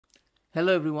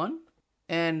Hello everyone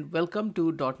and welcome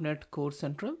to .NET Core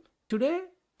Central. Today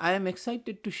I am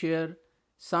excited to share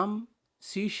some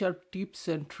C# tips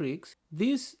and tricks.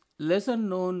 These lesser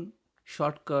known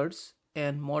shortcuts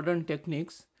and modern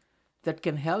techniques that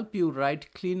can help you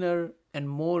write cleaner and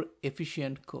more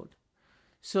efficient code.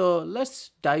 So let's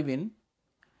dive in.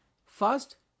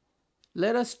 First,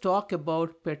 let us talk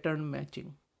about pattern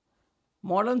matching.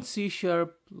 Modern C#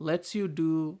 lets you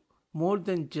do more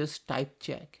than just type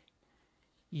check.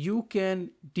 You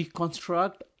can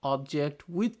deconstruct object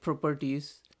with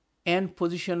properties and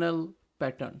positional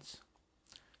patterns.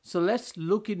 So let's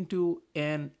look into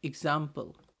an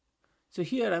example. So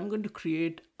here I'm going to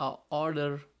create a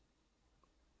order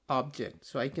object.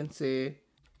 So I can say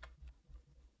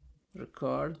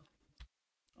record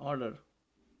order,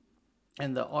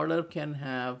 and the order can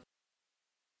have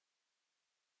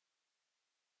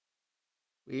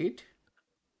weight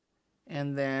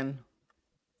and then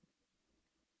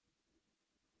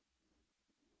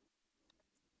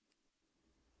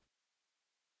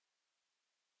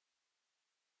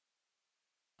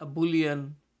a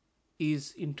boolean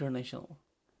is international.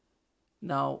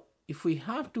 Now if we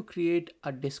have to create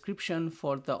a description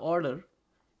for the order,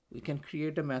 we can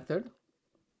create a method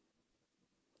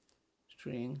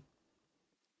string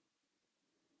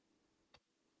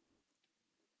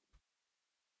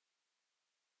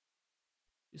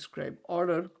describe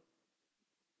order,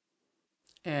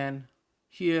 and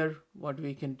here what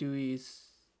we can do is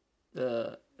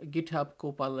the GitHub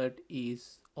Copilot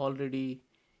is already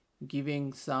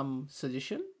giving some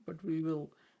suggestion, but we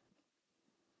will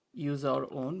use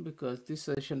our own because this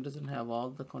suggestion doesn't have all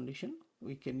the condition.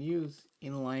 We can use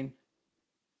inline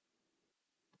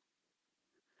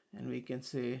and we can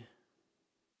say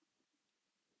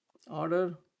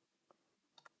order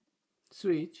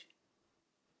switch,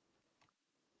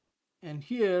 and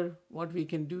here what we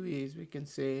can do is we can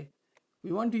say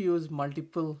we want to use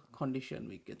multiple condition.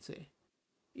 We can say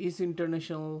is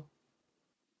international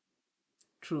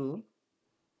true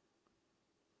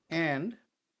and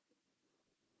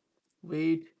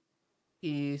weight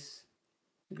is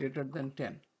greater than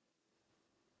 10.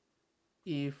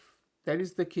 If that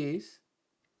is the case,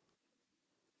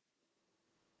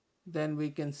 then we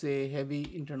can say heavy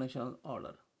international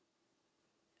order.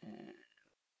 And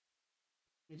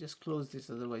we just close this,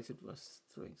 otherwise it was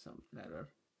throwing some error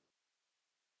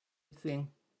thing,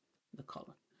 the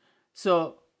column.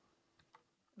 So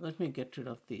let me get rid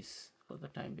of this for the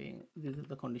time being. These are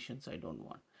the conditions I don't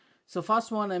want. So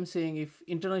first one, I'm saying if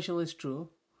international is true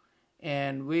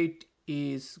and weight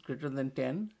is greater than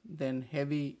 10, then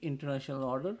heavy international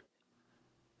order.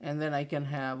 And then I can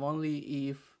have only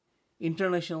if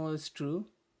international is true,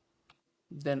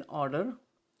 then order.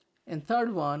 And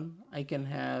third one I can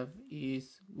have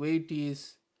is weight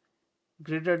is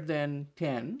greater than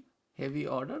 10, heavy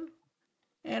order,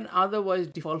 and otherwise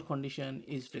default condition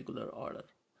is regular order.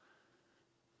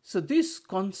 So this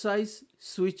concise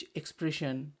switch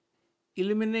expression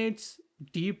eliminates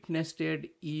deep nested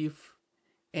if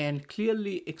and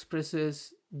clearly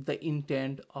expresses the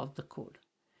intent of the code.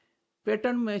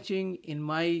 Pattern matching, in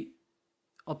my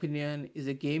opinion, is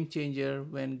a game changer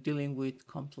when dealing with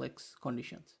complex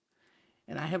conditions.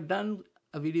 And I have done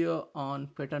a video on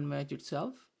pattern match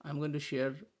itself. I'm going to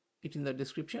share it in the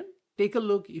description. Take a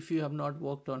look if you have not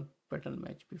worked on pattern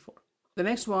match before. The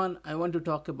next one I want to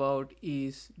talk about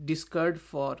is discard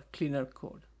for cleaner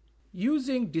code.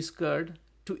 Using discard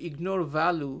to ignore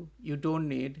value you don't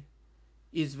need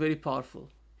is very powerful.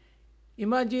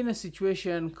 Imagine a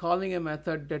situation calling a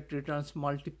method that returns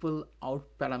multiple out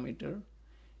parameter.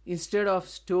 Instead of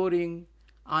storing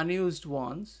unused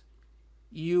ones,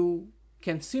 you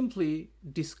can simply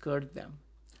discard them.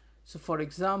 So for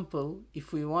example,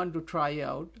 if we want to try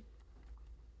out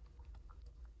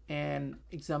an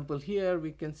example here,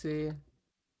 we can say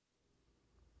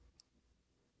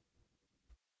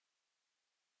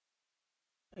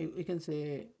we can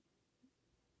say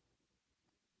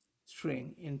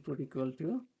string input equal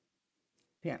to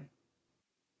 10,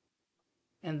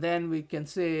 and then we can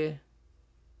say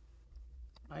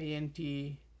int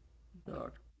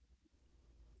dot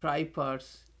try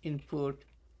parse input,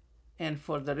 and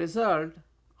for the result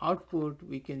output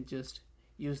we can just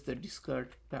use the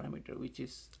discard parameter, which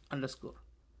is underscore.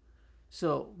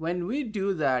 So when we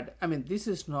do that, I mean, this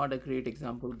is not a great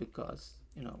example because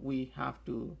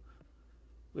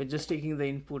we're just taking the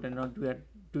input and not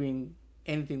doing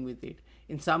anything with it.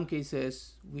 In some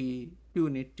cases we do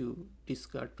need to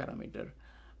discard parameter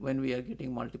when we are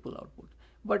getting multiple output,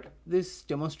 but this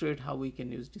demonstrates how we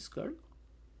can use discard.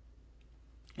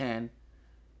 And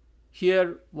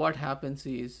here what happens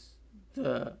is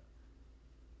the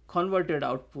converted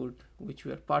output, which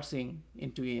we are parsing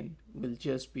into in, will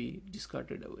just be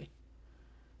discarded away.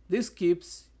 This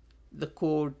keeps the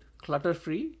code clutter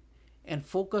free and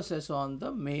focuses on the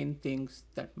main things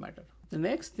that matter. The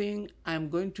next thing I'm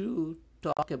going to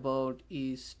talk about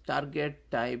is target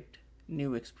typed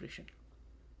new expression.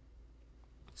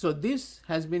 So this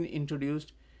has been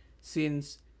introduced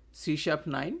since C#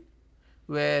 9,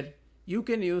 where you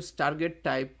can use target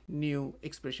type new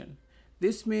expression.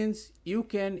 This means you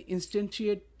can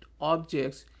instantiate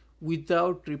objects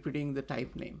without repeating the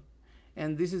type name.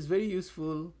 And this is very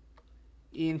useful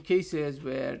in cases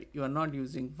where you are not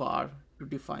using var to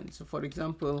define. So for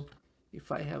example,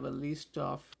 if I have a list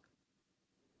of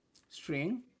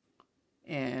string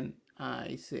and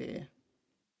I say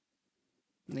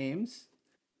names,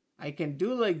 I can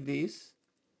do like this,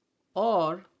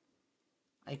 or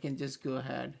I can just go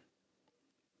ahead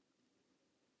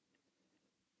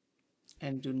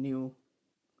and do new.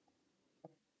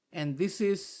 And this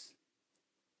is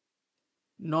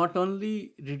not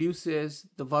only reduces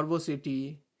the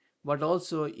verbosity, but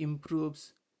also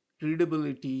improves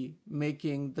readability,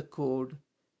 making the code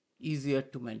easier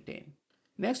to maintain.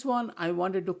 Next one I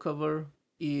wanted to cover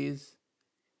is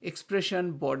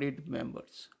expression bodied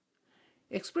members.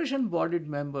 Expression bodied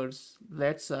members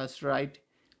lets us write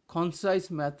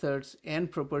concise methods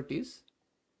and properties.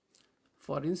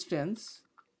 For instance,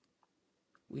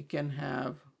 we can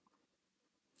have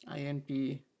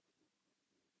int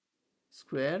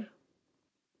square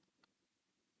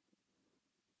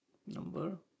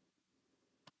number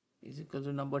is equal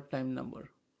to number time number.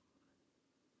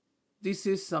 This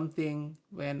is something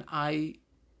when I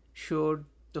showed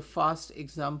the first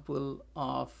example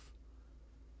of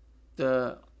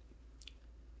the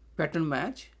pattern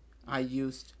match, I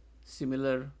used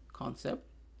similar concept.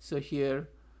 So here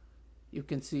you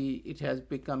can see it has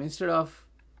become, instead of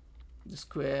the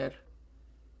square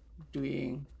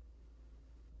doing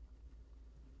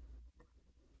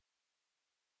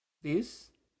this,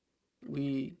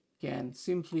 we can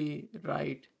simply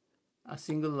write a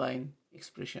single line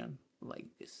expression like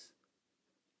this.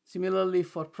 Similarly,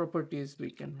 for properties,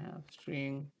 we can have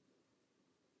string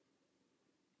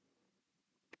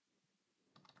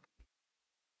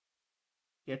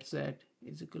get set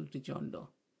is equal to John Doe.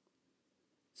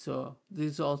 So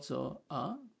this is also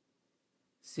a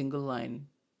single line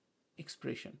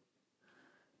expression.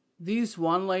 These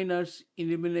one-liners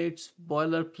eliminates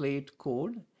boilerplate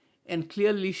code and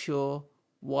clearly show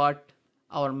what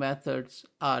our methods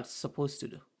are supposed to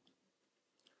do.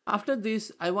 After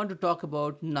this, I want to talk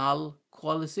about null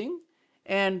coalescing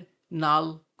and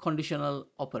null conditional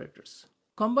operators.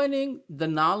 Combining the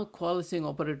null coalescing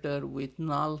operator with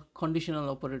null conditional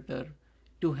operator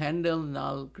to handle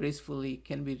null gracefully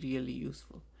can be really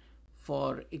useful.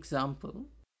 For example,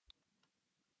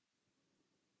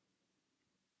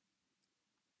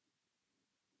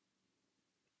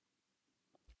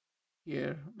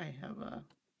 here I have a,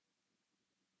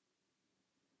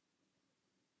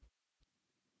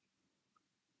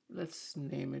 let's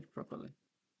name it properly.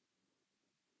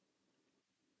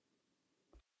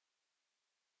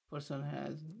 Person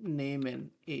has name and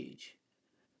age.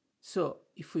 So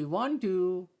if we want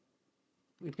to,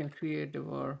 we can create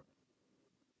our,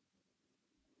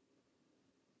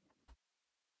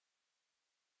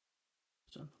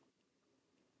 so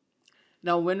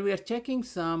now when we are checking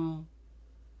some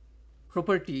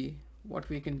property, what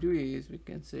we can do is we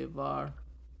can say var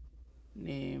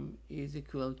name is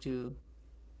equal to,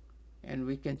 and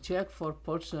we can check for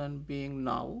person being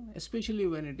null, especially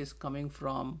when it is coming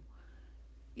from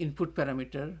input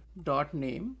parameter dot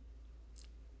name.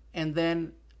 And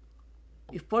then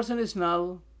if person is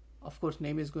null, of course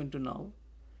name is going to null.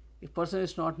 If person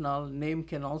is not null, name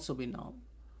can also be null.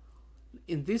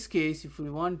 In this case, if we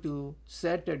want to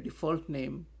set a default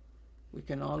name, we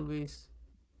can always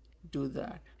do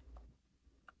that.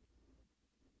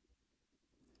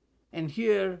 And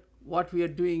here what we are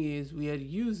doing is we are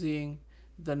using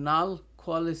the null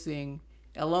coalescing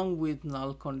along with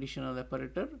null conditional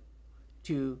operator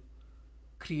to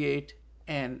create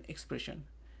an expression.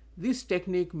 This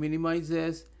technique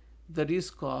minimizes the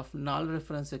risk of null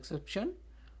reference exception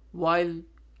while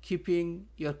keeping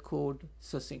your code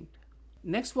succinct.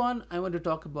 Next one I want to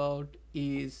talk about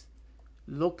is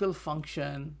local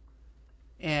function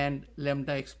and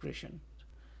lambda expression.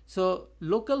 So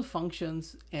local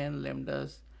functions and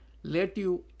lambdas let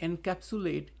you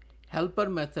encapsulate helper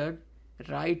method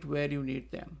right where you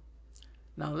need them.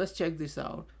 Now let's check this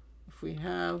out. If we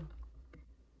have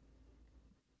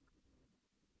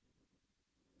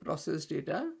process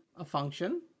data, a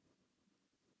function,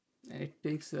 and it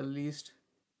takes a list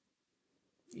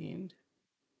int,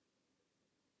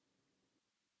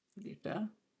 data.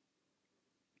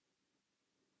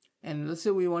 And let's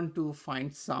say we want to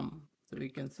find sum. So we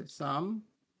can say sum,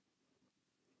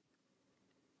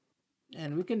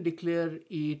 and we can declare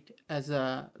it as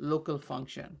a local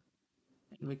function.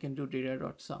 And we can do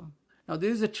data.sum. Now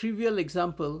this is a trivial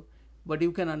example, but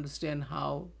you can understand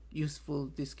how useful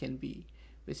this can be.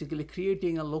 Basically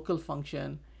creating a local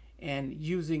function and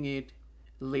using it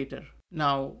later.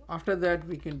 Now after that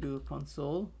we can do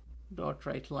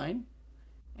console.writeLine,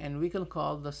 and we can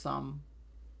call the sum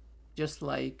just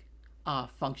like a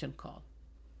function call,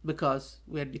 because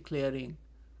we are declaring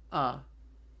a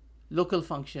local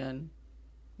function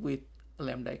with a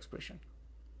lambda expression.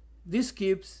 This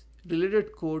keeps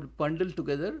related code bundled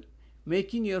together,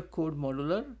 making your code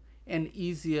modular and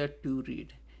easier to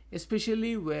read,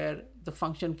 especially where the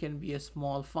function can be a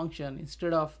small function.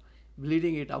 Instead of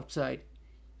bleeding it outside,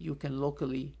 you can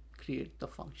locally create the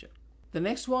function. The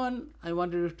next one I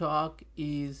wanted to talk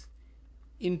is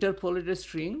interpolated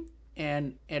string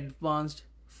and advanced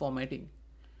formatting.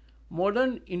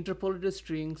 Modern interpolated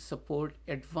strings support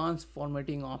advanced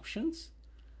formatting options.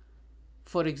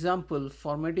 For example,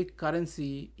 formatting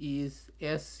currency is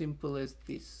as simple as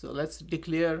this. So let's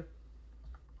declare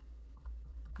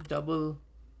double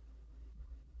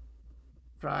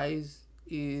price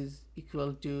is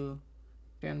equal to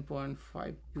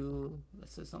 10.52,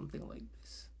 let's say something like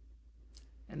this.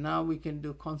 And now we can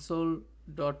do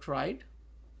console.write.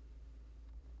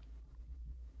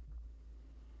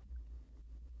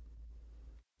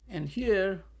 And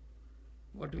here,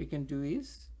 what we can do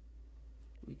is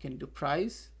we can do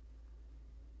price,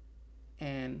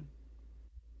 and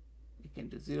we can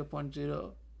do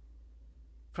 0.0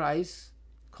 price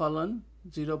colon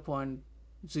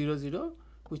 0.00,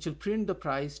 which will print the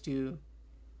price to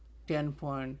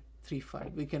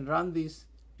 10.35. We can run this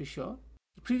to show.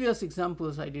 The previous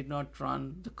examples I did not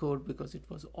run the code because it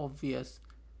was obvious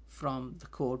from the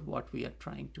code what we are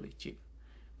trying to achieve.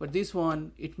 But this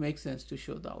one, it makes sense to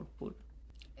show the output.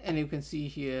 And you can see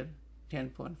here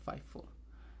 10.54.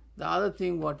 The other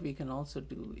thing what we can also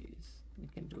do is we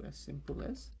can do as simple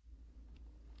as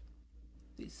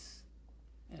this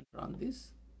and run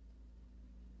this,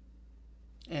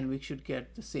 and we should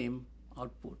get the same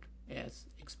output as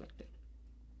expected.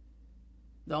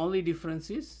 The only difference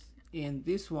is in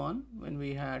this one, when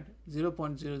we had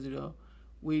 0.00,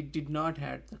 we did not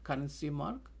have the currency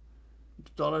mark.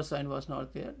 The dollar sign was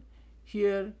not there.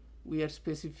 Here we are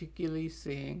specifically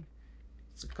saying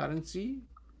it's a currency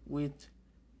with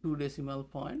 2 decimal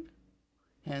point.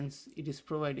 Hence, it is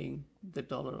providing the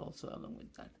dollar also along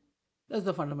with that. That's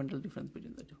the fundamental difference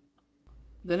between the two.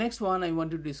 The next one I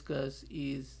want to discuss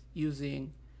is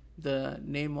using the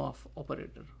name of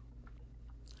operator.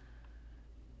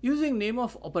 Using name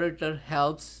of operator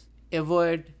helps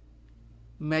avoid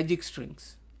magic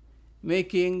strings,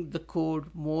 making the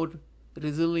code more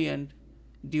resilient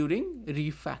during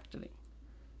refactoring.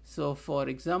 So for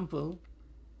example,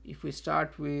 if we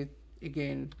start with,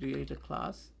 again, create a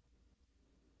class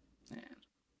and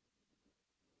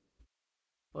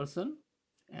person,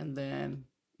 and then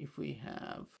if we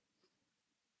have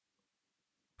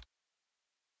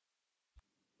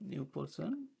new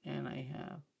person, and I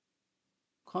have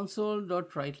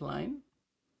console.writeLine,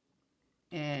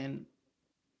 and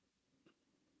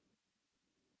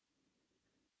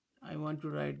I want to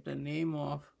write the name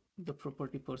of the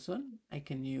property person, I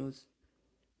can use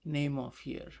name of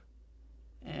here.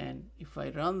 And if I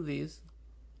run this,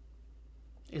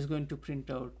 it's going to print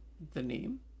out the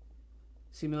name.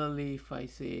 Similarly, if I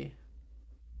say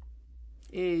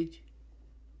age,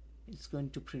 it's going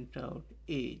to print out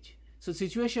age. So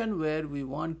situation where we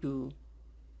want to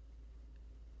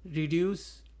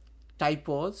reduce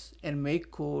typos and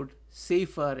make code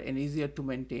safer and easier to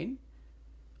maintain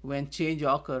when change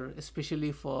occur,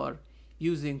 especially for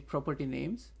using property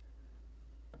names,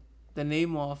 the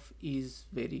name of is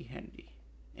very handy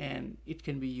and it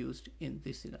can be used in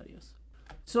these scenarios.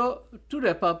 So to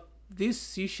wrap up, these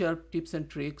C# tips and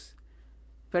tricks: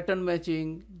 pattern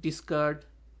matching, discard,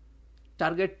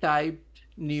 target typed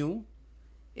new,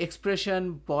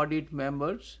 expression bodied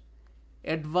members,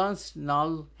 advanced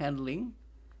null handling,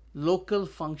 local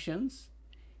functions,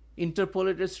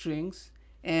 interpolated strings,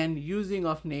 and using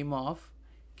of name of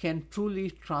can truly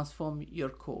transform your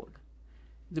code.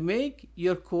 They make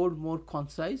your code more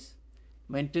concise,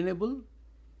 maintainable,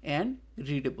 and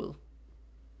readable.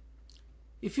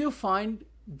 If you find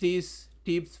these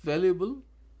tips valuable,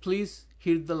 please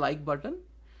hit the like button.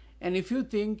 And if you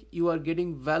think you are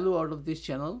getting value out of this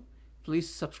channel, please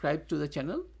subscribe to the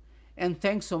channel. And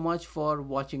thanks so much for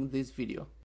watching this video.